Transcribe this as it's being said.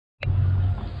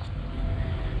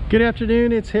Good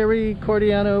afternoon, it's Harry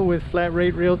Cordiano with Flat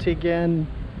Rate Realty again,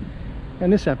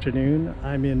 and this afternoon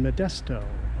I'm in Modesto,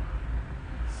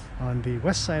 on the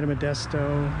west side of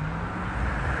Modesto,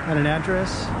 at an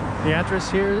address. The address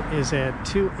here is at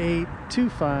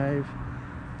 2825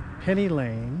 Penny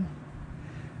Lane.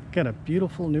 Got a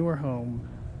beautiful newer home,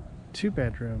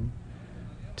 2-bedroom,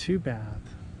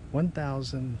 2-bath,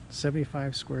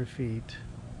 1,075 square feet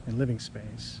in living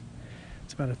space.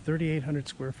 It's about a 3,800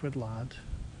 square foot lot.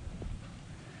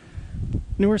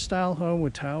 Newer style home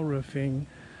with tile roofing,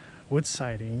 wood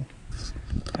siding,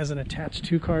 has an attached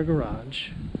 2-car garage,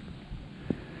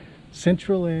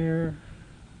 central air,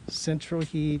 central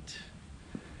heat,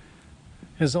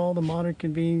 has all the modern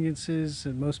conveniences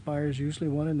that most buyers usually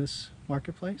want in this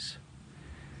marketplace.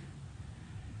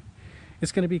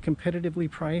 It's going to be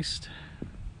competitively priced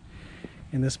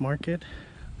in this market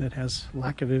that has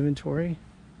lack of inventory.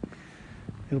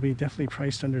 It'll be definitely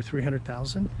priced under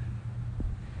 $300,000.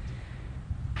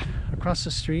 Across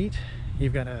the street,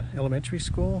 you've got an elementary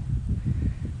school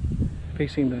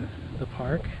facing the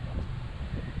park,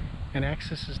 and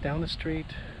access is down the street,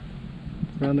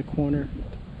 around the corner,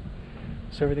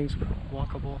 so everything's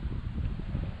walkable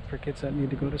for kids that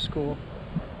need to go to school.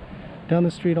 Down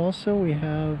the street also we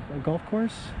have a golf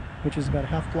course, which is about a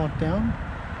half block down.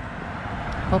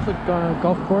 Public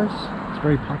golf course. It's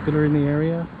very popular in the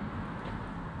area.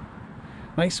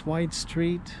 Nice wide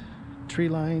street,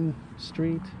 tree-lined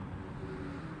street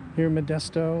here in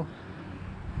Modesto.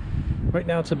 Right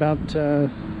now it's about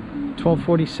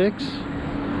 12:46.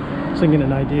 So you get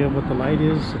an idea of what the light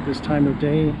is at this time of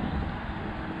day.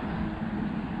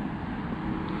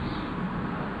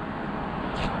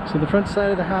 So the front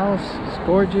side of the house is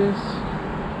gorgeous.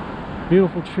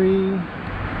 Beautiful tree.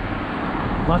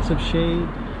 Lots of shade.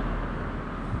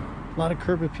 A lot of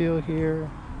curb appeal here.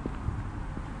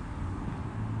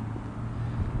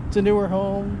 It's a newer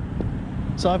home.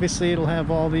 So obviously it'll have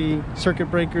all the circuit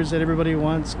breakers that everybody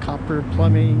wants, copper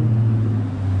plumbing,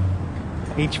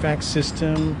 HVAC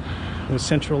system with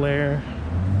central air.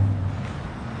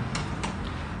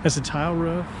 Has a tile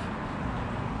roof.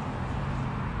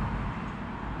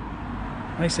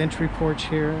 Nice entry porch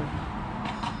here.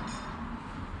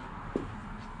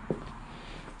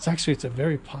 It's a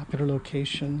very popular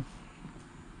location.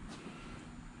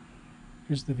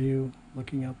 Here's the view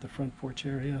looking out the front porch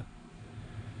area.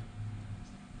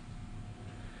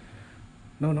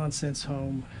 No nonsense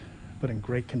home, but in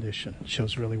great condition.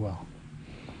 Shows really well.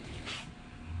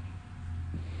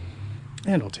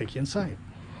 And I'll take you inside.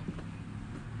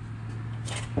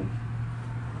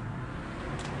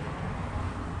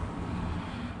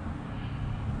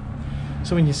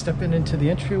 So when you step into the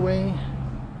entryway,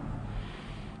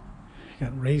 you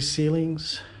got raised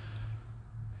ceilings,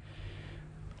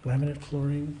 laminate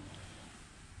flooring.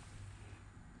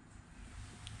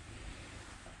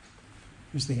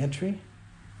 Here's the entry.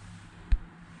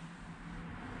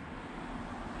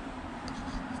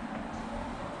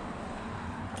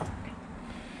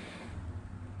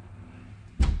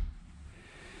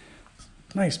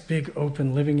 Nice big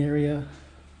open living area.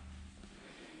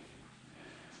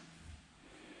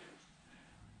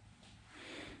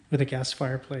 With a gas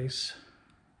fireplace,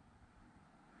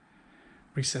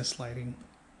 recessed lighting.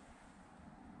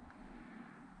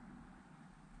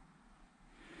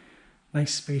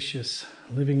 Nice spacious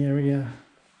living area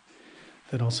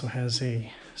that also has a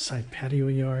side patio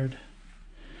yard.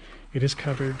 It is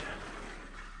covered.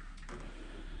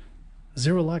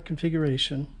 Zero lot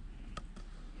configuration.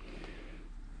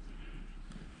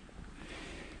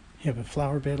 You have a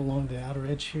flower bed along the outer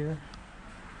edge here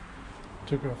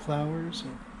to grow flowers or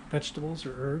vegetables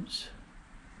or herbs.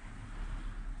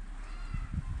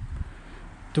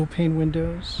 Dual pane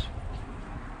windows.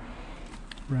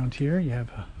 Around here you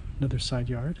have another side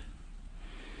yard.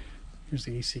 Here's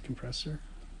the AC compressor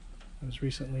that was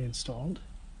recently installed.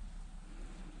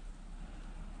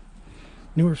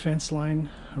 Newer fence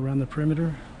line around the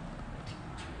perimeter.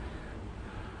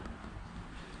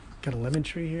 Got a lemon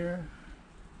tree here.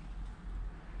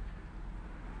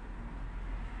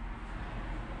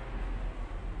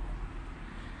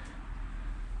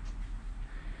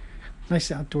 Nice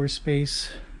outdoor space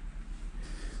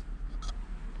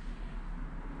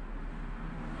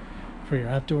for your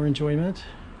outdoor enjoyment.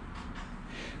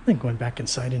 Then going back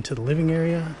inside into the living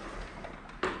area.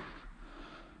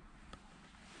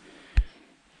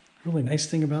 Really nice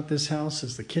thing about this house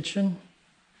is the kitchen.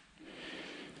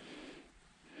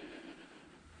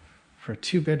 For a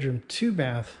 2-bedroom,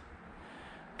 2-bath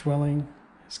dwelling,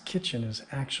 this kitchen is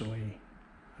actually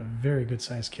a very good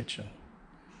sized kitchen.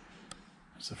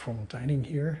 There's the formal dining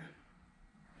here.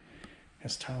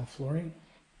 Has tile flooring.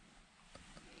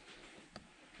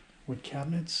 wood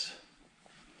cabinets.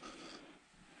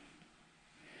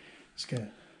 It's got a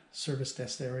service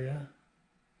desk area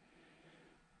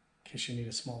in case you need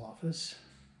a small office.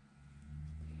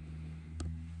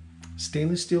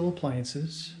 Stainless steel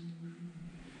appliances.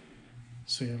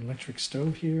 So you have an electric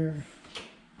stove here.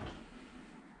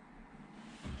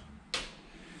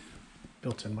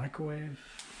 Built-in microwave.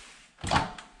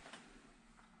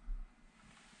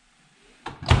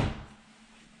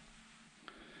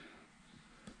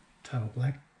 Tile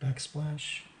black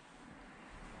backsplash.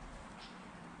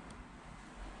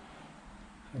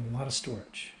 And a lot of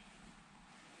storage.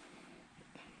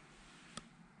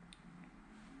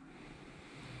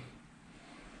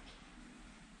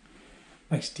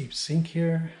 Nice deep sink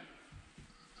here.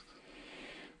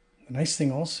 The nice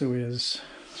thing also is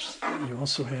you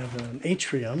also have an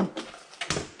atrium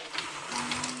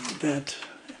that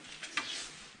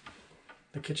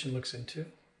the kitchen looks into.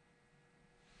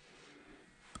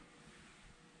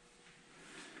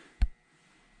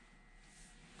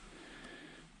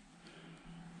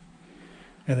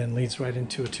 And then leads right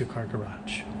into a two-car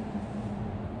garage.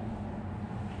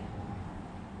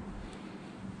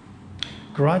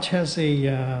 Garage has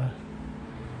a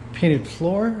painted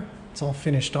floor. It's all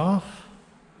finished off.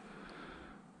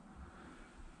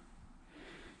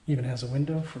 Even has a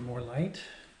window for more light.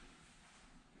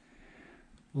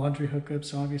 Laundry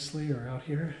hookups obviously are out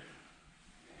here.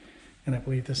 And I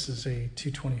believe this is a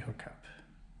 220 hookup.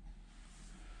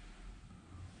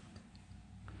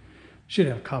 Should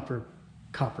have copper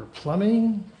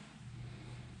plumbing,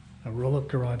 a roll-up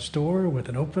garage door with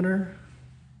an opener.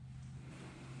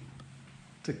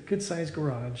 It's a good sized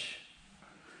garage.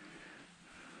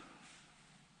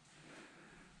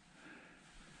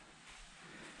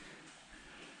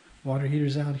 Water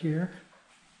heaters out here,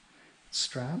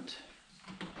 strapped.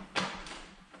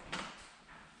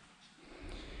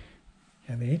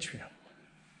 And the atrium.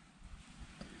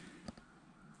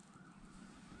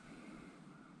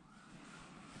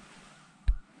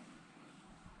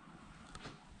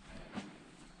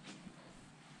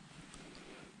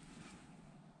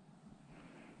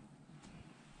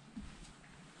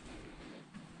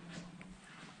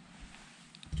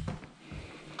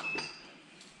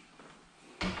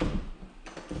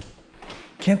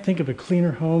 Can't think of a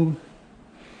cleaner home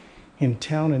in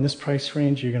town in this price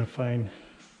range. You're going to find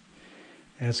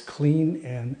as clean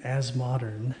and as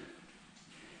modern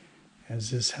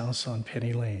as this house on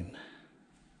Penny Lane.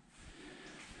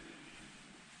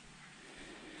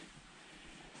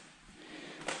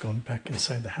 Going back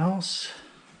inside the house,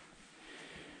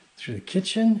 through the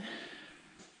kitchen,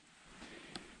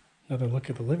 another look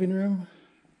at the living room.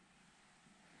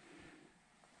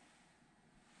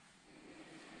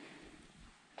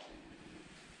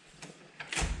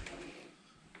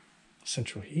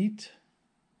 Central heat.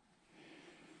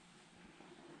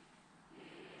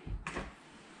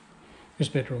 Here's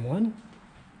bedroom one.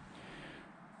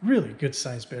 Really good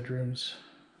sized bedrooms.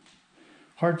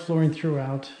 Hard flooring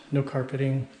throughout, no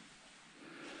carpeting.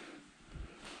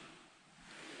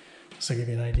 So I'll give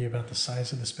you an idea about the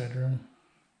size of this bedroom.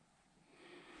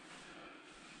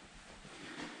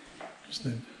 Just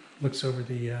looks over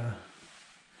the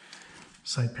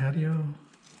side patio.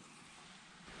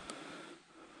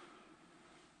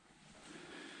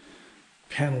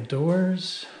 Panel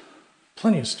doors,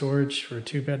 plenty of storage for a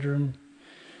 2-bedroom.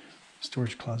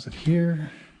 Storage closet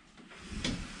here.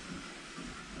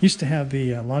 Used to have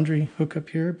the laundry hookup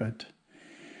here, but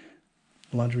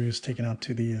laundry was taken out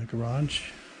to the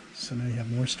garage. So now you have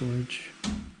more storage.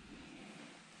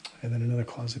 And then another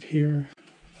closet here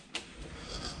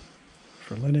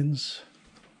for linens.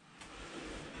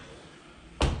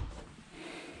 This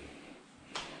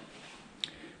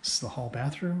is the hall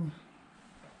bathroom.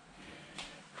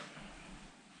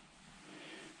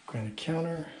 Granite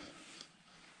counter,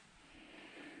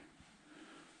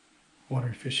 water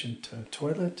efficient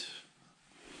toilet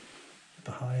at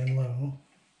the high and low,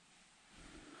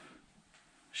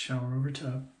 shower over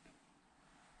tub,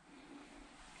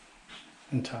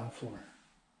 and tile floor.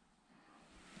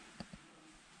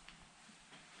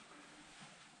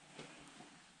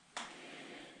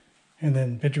 And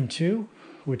then bedroom 2,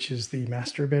 which is the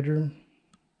master bedroom,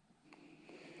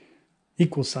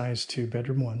 equal size to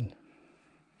bedroom 1.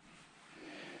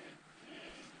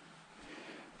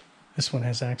 This one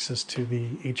has access to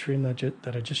the atrium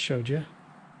that I just showed you.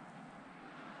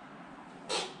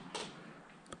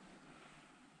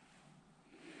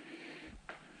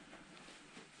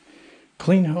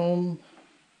 Clean home.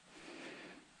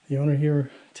 The owner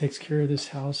here takes care of this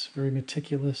house, very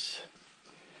meticulous.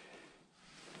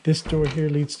 This door here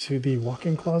leads to the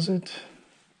walk-in closet.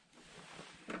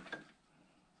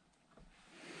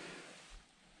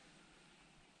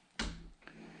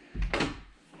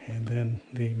 then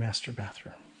the master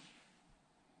bathroom.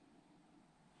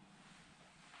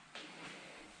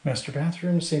 Master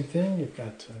bathroom, same thing. You've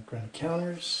got granite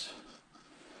counters,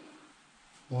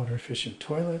 water efficient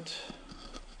toilet,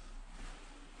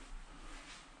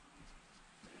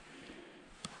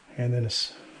 and then a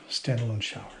standalone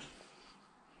shower.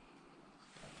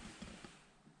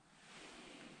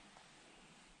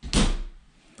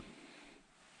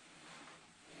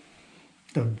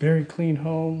 A very clean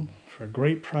home for a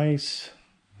great price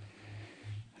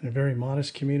in a very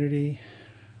modest community.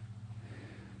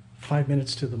 5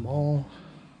 minutes to the mall.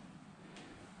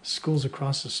 School's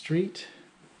across the street.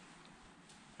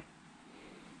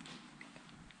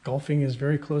 Golfing is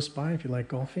very close by if you like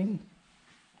golfing.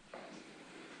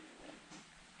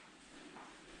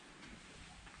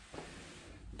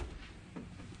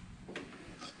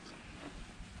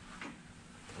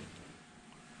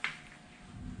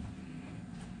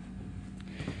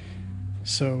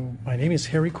 So my name is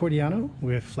Harry Cordiano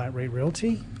with Flat Rate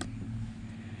Realty.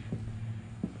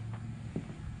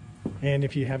 And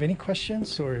if you have any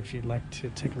questions or if you'd like to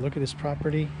take a look at this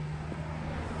property,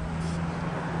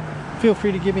 feel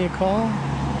free to give me a call.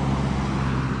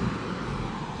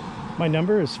 My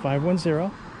number is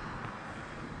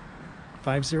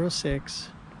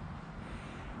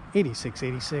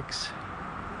 510-506-8686.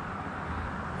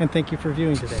 And thank you for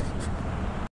viewing today.